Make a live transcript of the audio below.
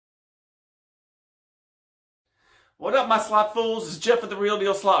What up, my slot fools? It's Jeff with the Real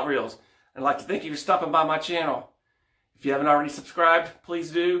Deal Slot Reels. I'd like to thank you for stopping by my channel. If you haven't already subscribed, please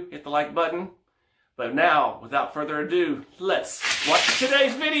do. Hit the like button. But now, without further ado, let's watch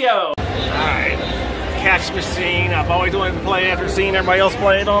today's video. Alright, cash machine. I've always wanted to play after seeing everybody else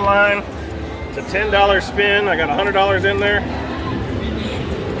play it online. It's a $10 spin. I got $100 in there.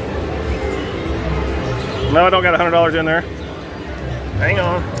 No, I don't got $100 in there. Hang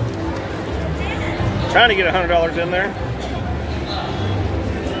on. Trying to get $100 in there.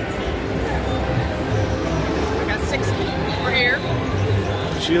 I got 60 over here.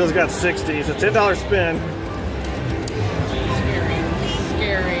 Sheila's got 60. It's a $10 spin.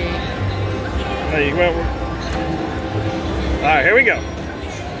 Scary. There you go. Alright, here we go.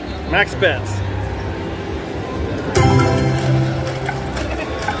 Max bets.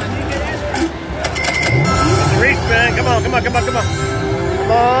 Respin. Come on, come on, come on, come on.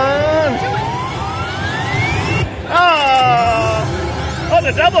 Come on. Oh! Oh,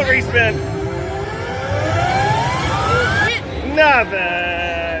 the double respin.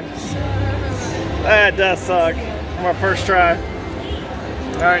 Nothing. That does suck. My first try.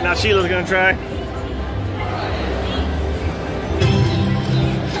 Alright, now Sheila's gonna try.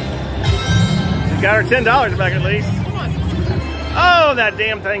 She got her $10 back at least. Come on. Oh, that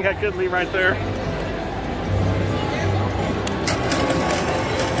damn thing got goodly right there.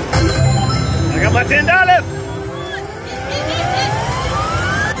 I got my $10.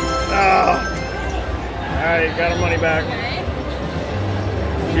 Oh. Alright, got her money back.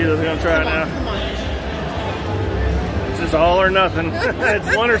 Sheila's gonna try it now. Come on. It's just all or nothing.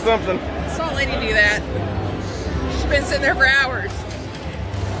 It's one or something. I saw a lady do that. She's been sitting there for hours.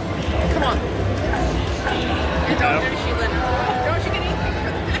 Come on. And don't you get anything for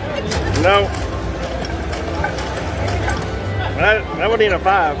that? No. That would need a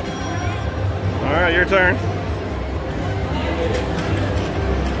 5. Alright, your turn.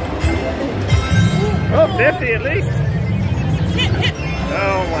 Oh, 50 at least. Hit.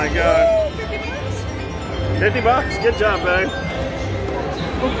 Oh my God. 50 bucks? Good job, babe.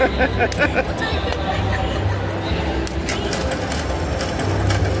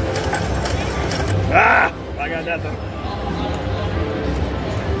 Ah! I got nothing.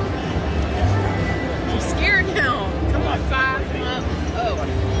 I'm scared now. Come on, 500.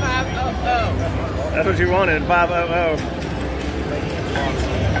 500. That's what you wanted, 500.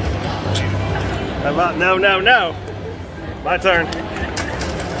 How about no, no, no? My turn.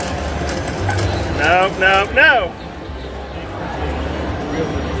 No, no, no.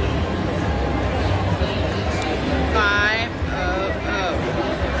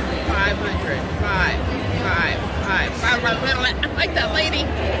 $500. 5. I like that lady.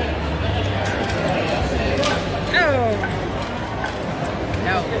 Oh.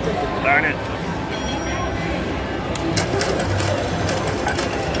 No. Darn it.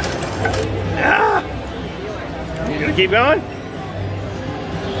 Ah! You gonna keep going?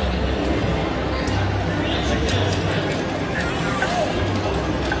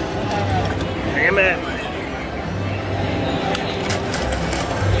 Damn it.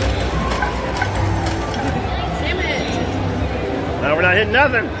 Damn it. No, we're not hitting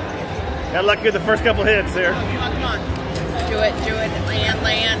nothing. Got lucky with the first couple hits here. Come on, come on. Do it.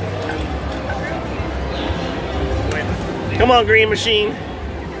 Land. Come on, green machine.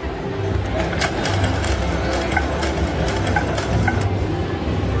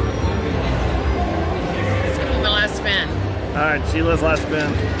 It's gonna be my last spin. Alright, Sheila's last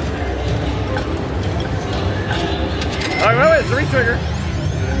spin. Alright, wait, it's a re-trigger.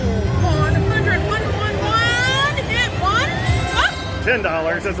 100. One. Hit one. Oh. $10,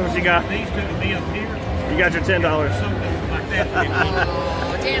 that's what you got. These two to be up here. You got your $10. Something like that.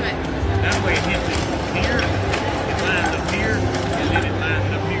 Oh, damn it. That way it hits it here, it lines up here, and then it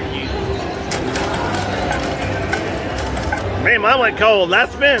lines up here again. Man, mine went cold.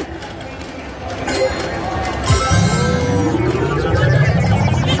 Last spin.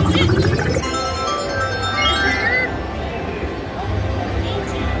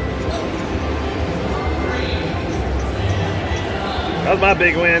 That was my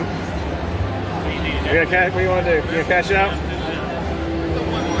big win. You gonna cash? What do you want to do? You gonna cash it out? Go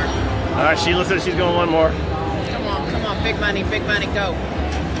one more. All right, Sheila says she's going one more. Come on. Big money, go.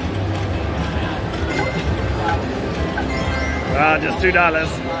 Just $2.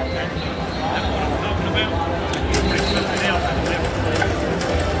 That's what I'm talking about. There's something else in there.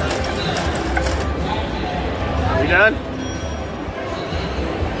 You done?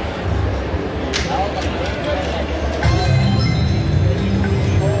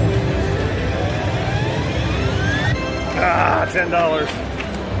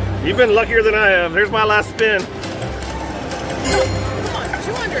 $10. You've been luckier than I have. Here's my last spin. Come on,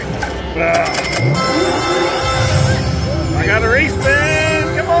 200. I got a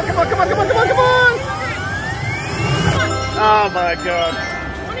respin. Come on, come on, come on, come on, come on, come on. Oh my God.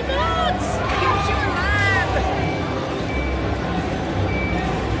 20 bucks. Keep shooting that.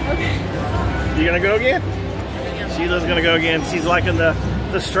 Okay. You gonna go again? Sheila's gonna go again. She's liking the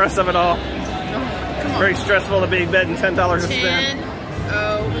stress of it all. Oh, come on. Very stressful to be betting $10 to spin.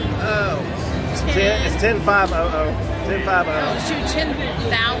 10. It's 10,500. 10,500. Oh, shoot,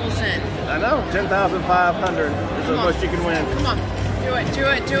 10,000. I know, 10,500 is the most you can win. Come on, do it, do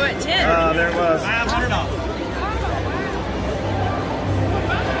it, do it. 10. There it was. $500.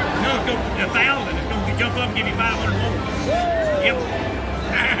 No, it's going to 1,000. It's going to jump up and give you 500 more. Yep.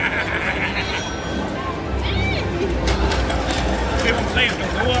 People say it's going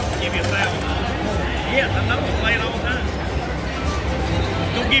to go up and give you 1,000. Yes, I know. I play it all the time.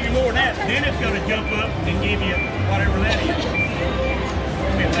 It's going to give you more than that. Then it's going to jump up and give you whatever that is.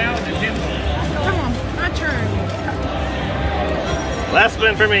 1,000 and 10. Come on, my turn. Last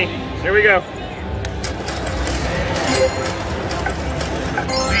spin for me. Here we go.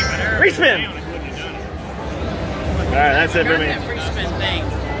 Respin. All right, that's it for me. That free spin thing.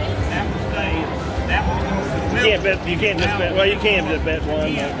 That will stay. That will go. You can't bet. You can't just bet. Well, you can just bet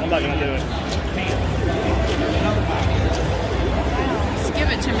one. But I'm not gonna do it. Just give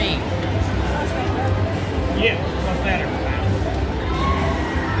it to me. Yeah, what's that?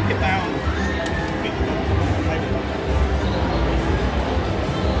 Get down.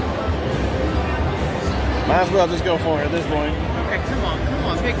 Might as well just go for it at this point. Okay, come on,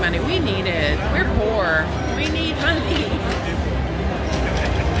 big money. We need it. We're poor. We need money.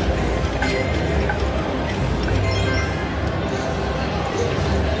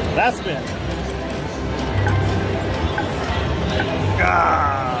 Last spin.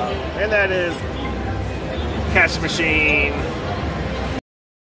 Ah, and that is cash machine.